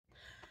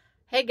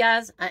Hey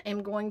guys, I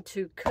am going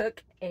to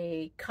cook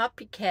a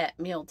copycat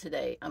meal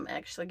today. I'm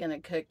actually going to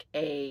cook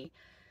a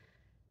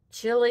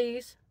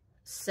Chili's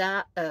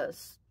Southern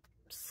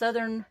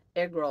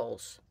egg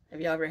rolls. Have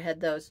you ever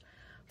had those?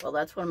 Well,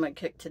 that's what I'm going to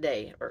cook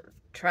today, or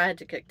tried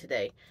to cook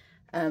today.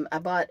 I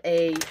bought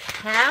a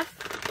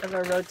half of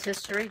a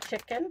rotisserie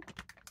chicken.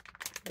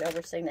 Have you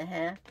ever seen a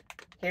half?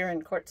 Here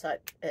in Courtside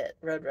at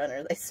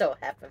Roadrunner, they sell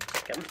half of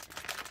chicken,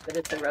 but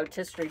it's a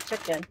rotisserie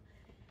chicken.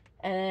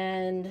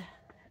 And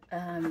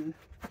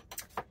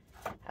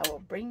I will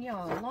bring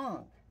y'all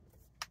along.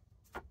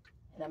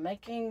 And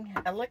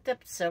I looked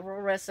up several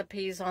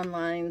recipes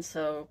online,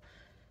 so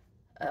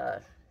I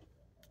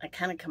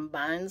kind of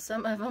combined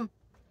some of them.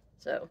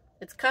 So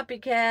it's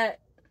copycat,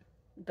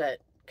 but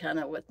kind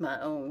of with my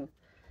own.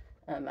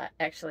 I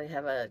actually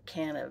have a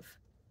can of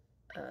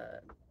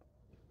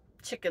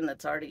chicken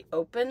that's already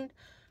opened.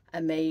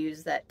 I may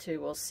use that too,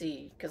 we'll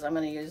see, because I'm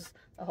going to use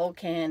a whole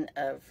can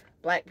of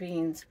black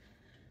beans,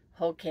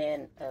 whole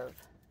can of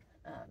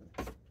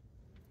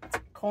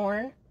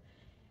corn,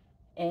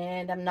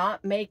 and I'm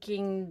not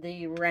making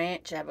the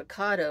ranch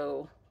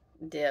avocado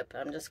dip.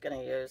 I'm just going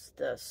to use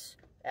this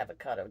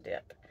avocado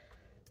dip.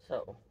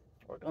 So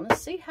we're going to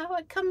see how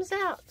it comes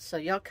out. So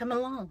y'all come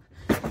along.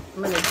 I'm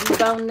going to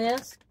debone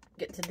this,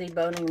 get to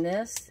deboning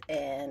this,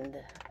 and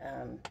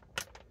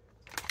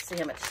see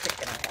how much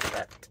chicken I have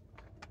left.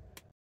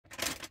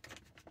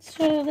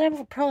 So that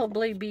will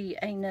probably be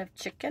enough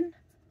chicken,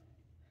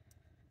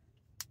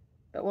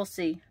 but we'll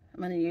see. I'm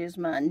going to use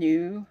my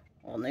new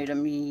to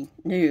me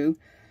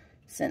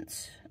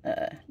since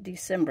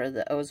December,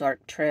 the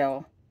Ozark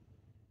Trail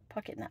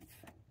pocket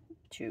knife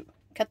to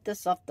cut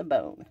this off the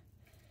bone.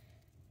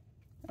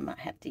 I might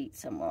have to eat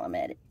some while I'm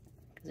at it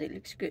because it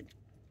looks good.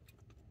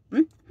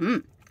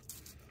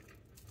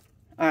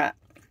 Alright.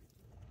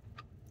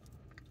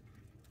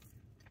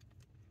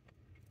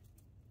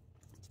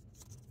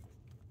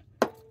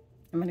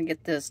 I'm going to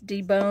get this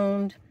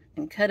deboned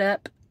and cut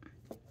up,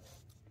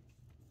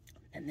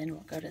 and then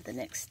we'll go to the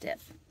next step.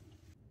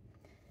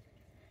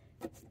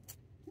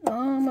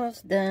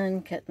 Almost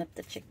done cutting up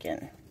the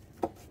chicken.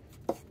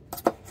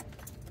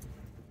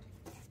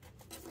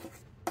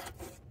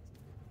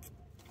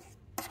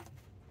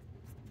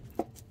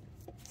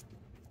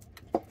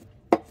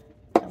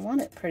 I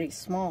want it pretty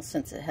small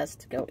since it has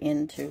to go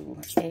into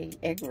a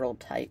egg roll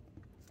type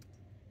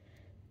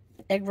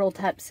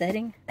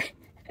setting.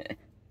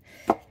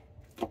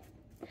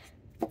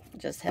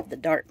 Just have the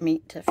dark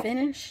meat to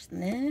finish,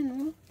 and then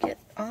we'll get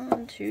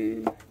on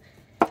to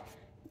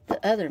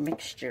the other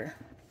mixture.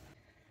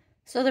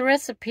 So the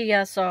recipe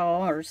I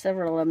saw, or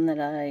several of them that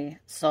I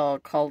saw,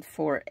 called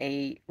for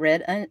a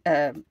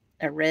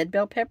red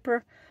bell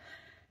pepper.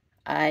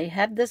 I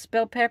have this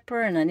bell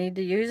pepper and I need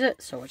to use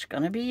it, so it's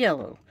going to be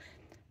yellow.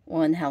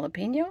 1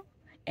 jalapeno,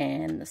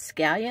 and the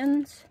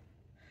scallions,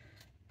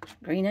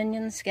 green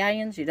onion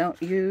scallions. You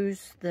don't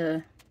use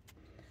the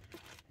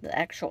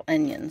actual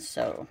onions.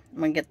 So I'm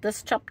going to get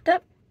this chopped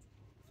up.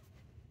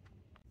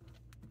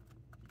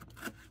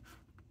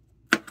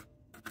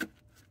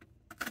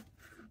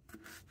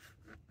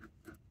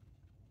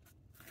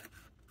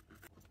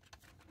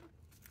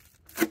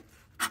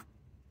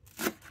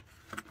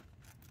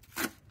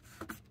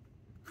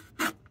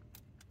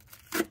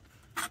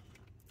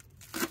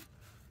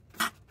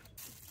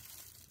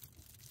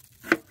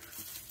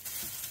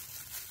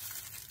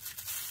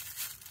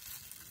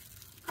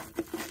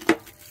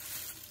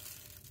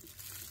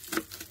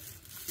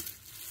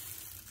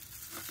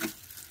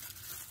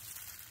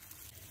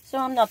 So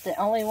I'm not the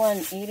only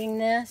one eating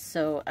this,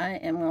 so I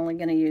am only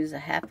going to use a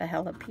half a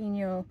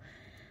jalapeno,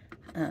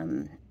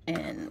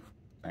 and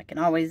I can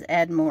always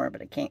add more,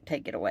 but I can't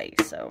take it away,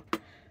 so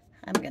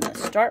I'm going to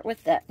start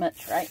with that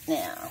much right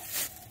now.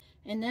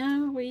 And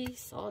now we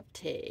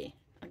saute.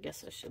 I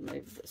guess I should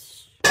move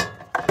this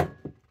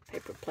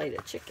paper plate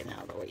of chicken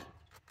out of the way.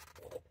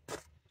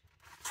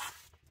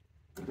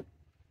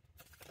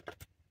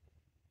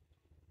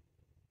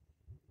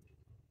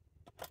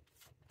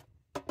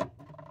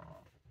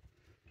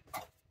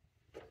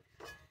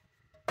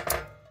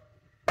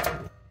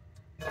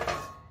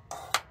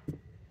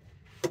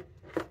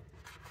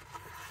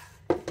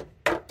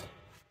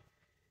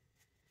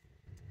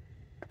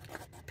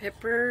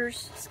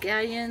 Peppers,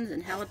 scallions,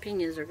 and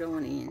jalapenos are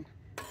going in.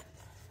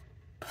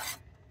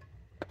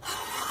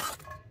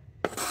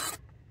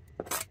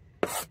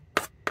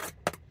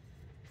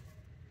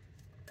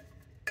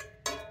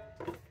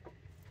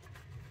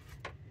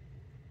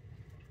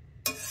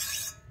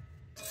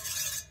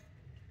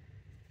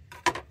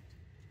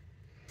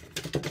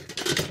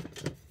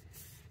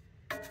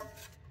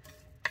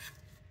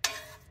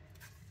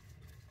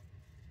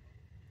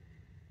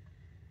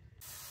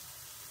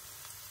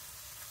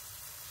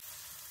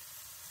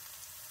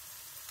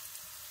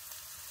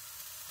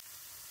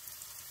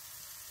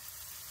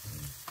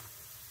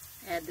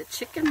 Add the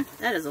chicken.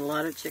 That is a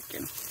lot of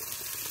chicken.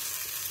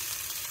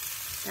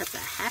 That's a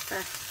half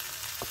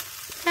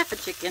a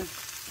chicken.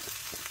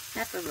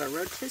 Half of a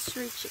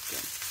rotisserie chicken.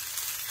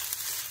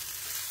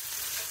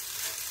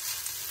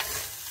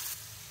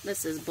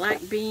 This is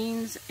black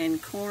beans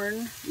and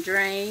corn,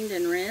 drained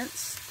and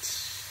rinsed.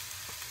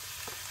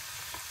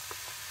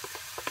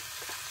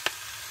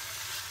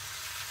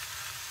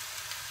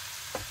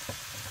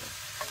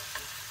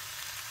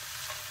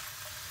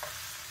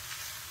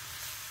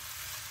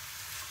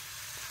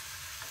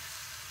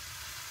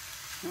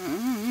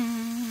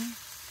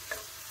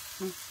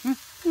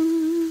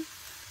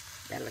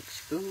 That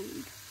looks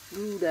good.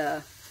 Good.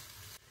 The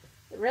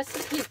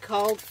recipe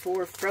called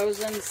for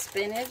frozen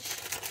spinach.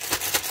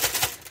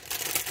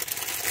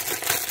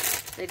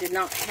 They did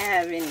not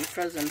have any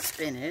frozen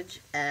spinach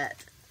at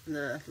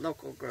the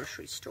local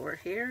grocery store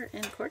here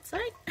in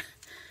Quartzsite.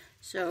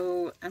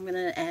 So I'm going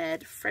to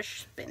add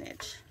fresh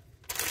spinach.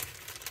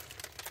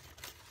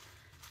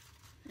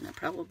 And I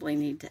probably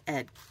need to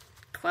add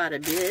quite a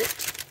bit.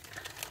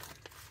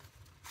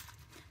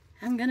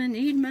 I'm going to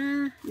need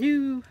my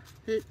new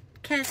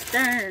cast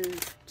iron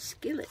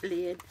skillet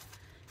lid.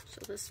 So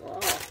this will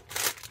all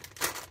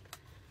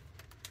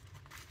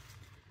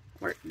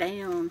work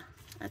down.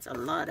 That's a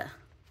lot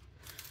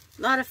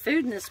of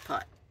food in this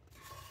pot.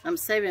 I'm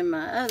saving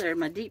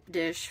my deep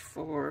dish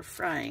for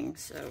frying,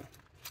 so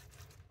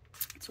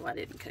that's why I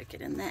didn't cook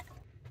it in that.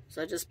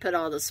 So I just put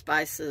all the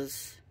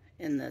spices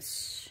in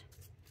this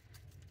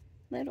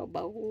little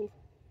bowl.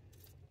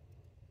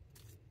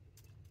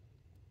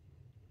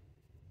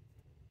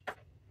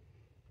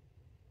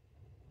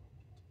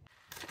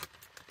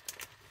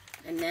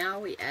 And now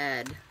we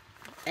add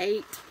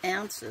 8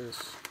 ounces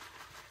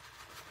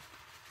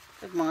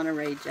of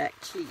Monterey Jack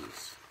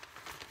cheese.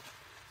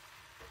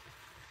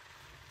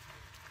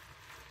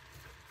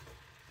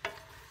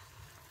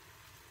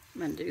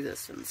 I'm going to do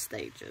this in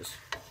stages.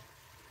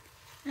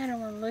 I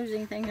don't want to lose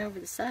anything over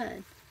the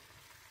side.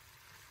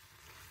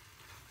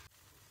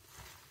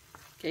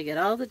 Okay, get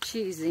all the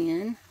cheese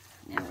in.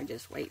 Now we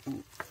just wait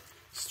and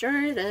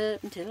stir it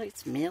up until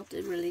it's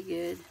melted really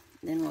good.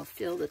 Then we'll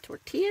fill the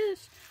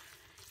tortillas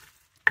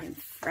and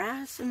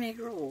fry some egg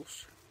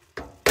rolls.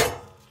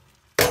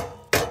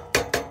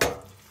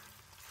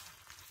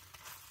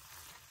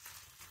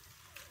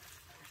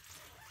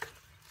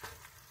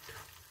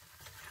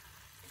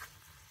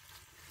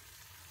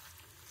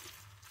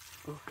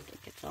 Oh, I think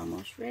it's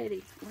almost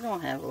ready. We're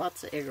going to have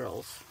lots of egg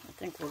rolls. I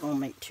think we're going to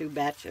make 2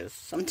 batches.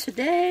 Some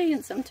today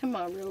and some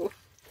tomorrow.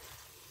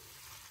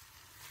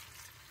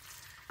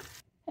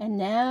 And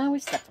now we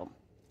stuff them.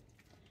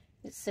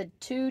 It said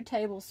 2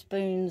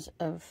 tablespoons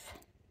of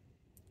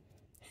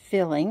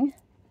filling.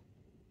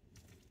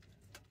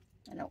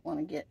 I don't want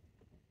to get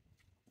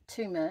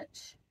too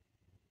much.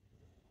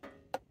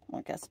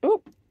 I guess,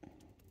 oop.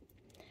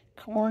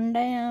 Corn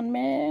down,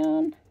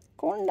 man.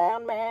 Corn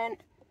down, man.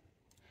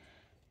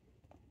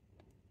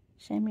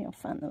 Sammy will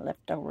find the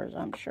leftovers,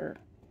 I'm sure.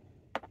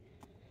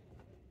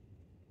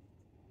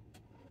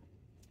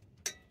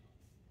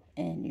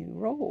 And you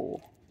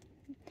roll.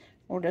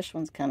 Or this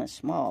one's kind of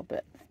small,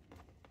 but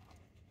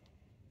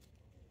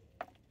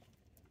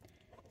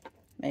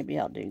maybe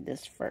I'll do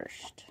this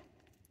first.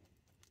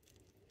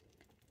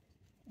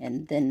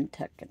 And then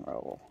tuck and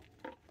roll.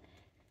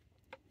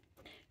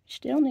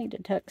 Still need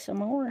to tuck some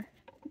more.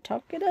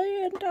 Tuck it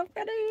in, tuck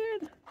it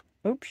in.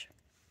 Oops.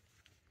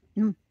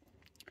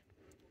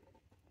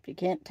 If you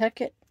can't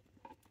tuck it,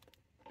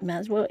 you might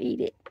as well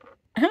eat it.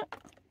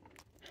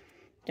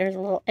 There's a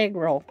little egg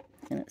roll,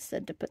 and it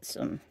said to put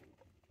some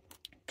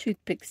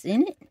toothpicks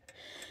in it.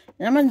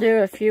 And I'm going to do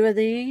a few of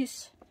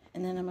these,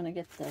 and then I'm going to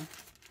get the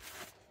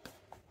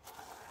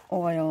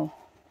oil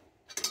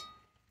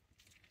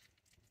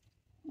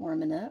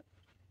warming up.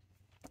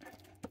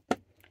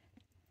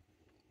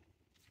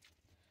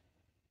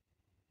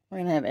 We're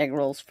going to have egg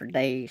rolls for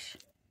days.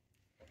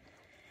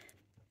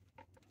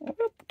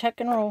 Whoop,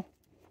 tuck and roll.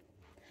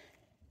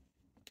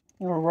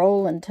 Or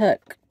roll and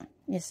tuck.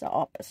 It's the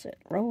opposite.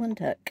 Roll and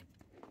tuck.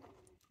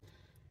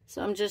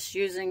 So I'm just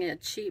using a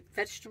cheap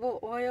vegetable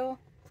oil.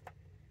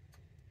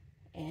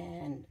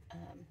 And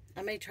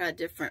I may try a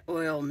different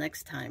oil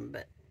next time.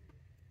 But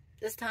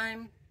this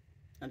time,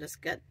 I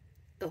just got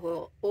the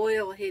whole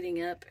oil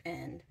heating up.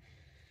 And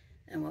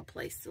we'll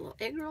place the little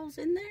egg rolls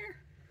in there.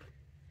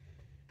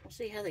 We'll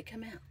see how they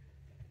come out.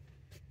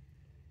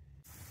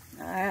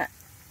 Alright.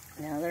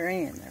 Now they're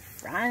in. They're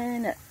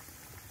frying up.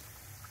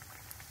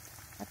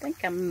 I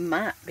think I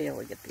might be able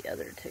to get the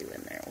other 2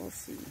 in there. We'll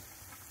see.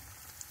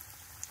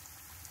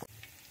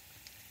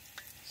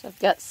 So I've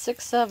got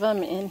 6 of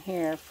them in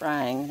here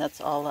frying. That's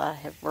all I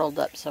have rolled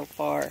up so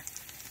far.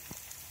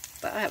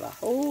 But I have a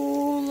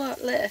whole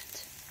lot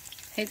left.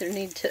 Either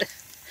need to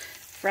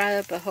fry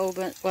up a whole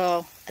bunch.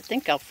 Well, I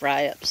think I'll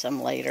fry up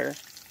some later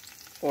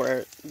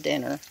for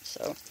dinner.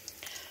 So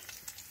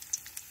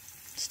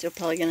still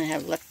probably going to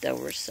have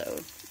leftovers.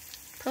 So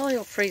probably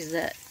will freeze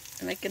that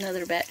and make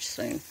another batch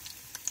soon.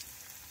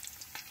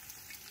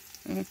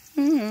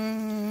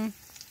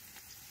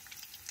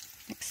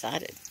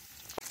 Excited.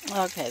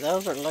 Okay,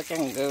 those are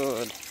looking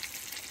good.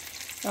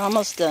 They're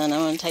almost done. I'm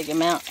going to take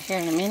them out here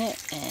in a minute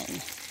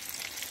and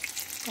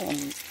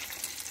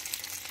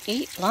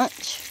eat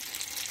lunch.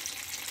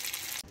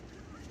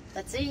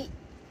 Let's eat.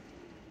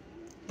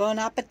 Bon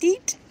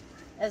appetit.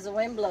 As the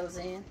wind blows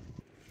in.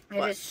 It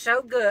is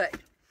so good.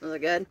 Is it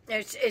good?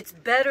 It's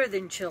better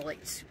than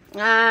Chili's.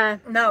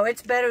 No,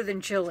 it's better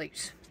than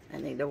Chili's. I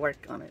need to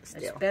work on it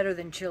still. It's better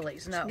than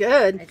Chili's. No. It's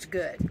good. It's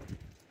good.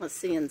 Let's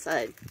see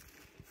inside.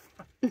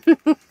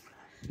 My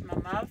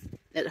mouth?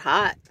 It's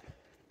hot.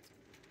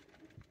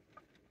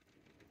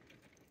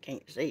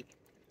 Can't see.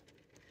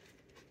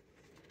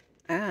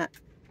 Alright.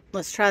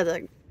 Let's try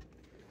the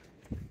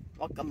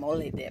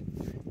guacamole dip.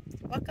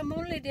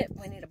 Guacamole dip.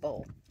 We need a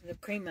bowl. The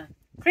creamer.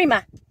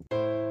 Creamer.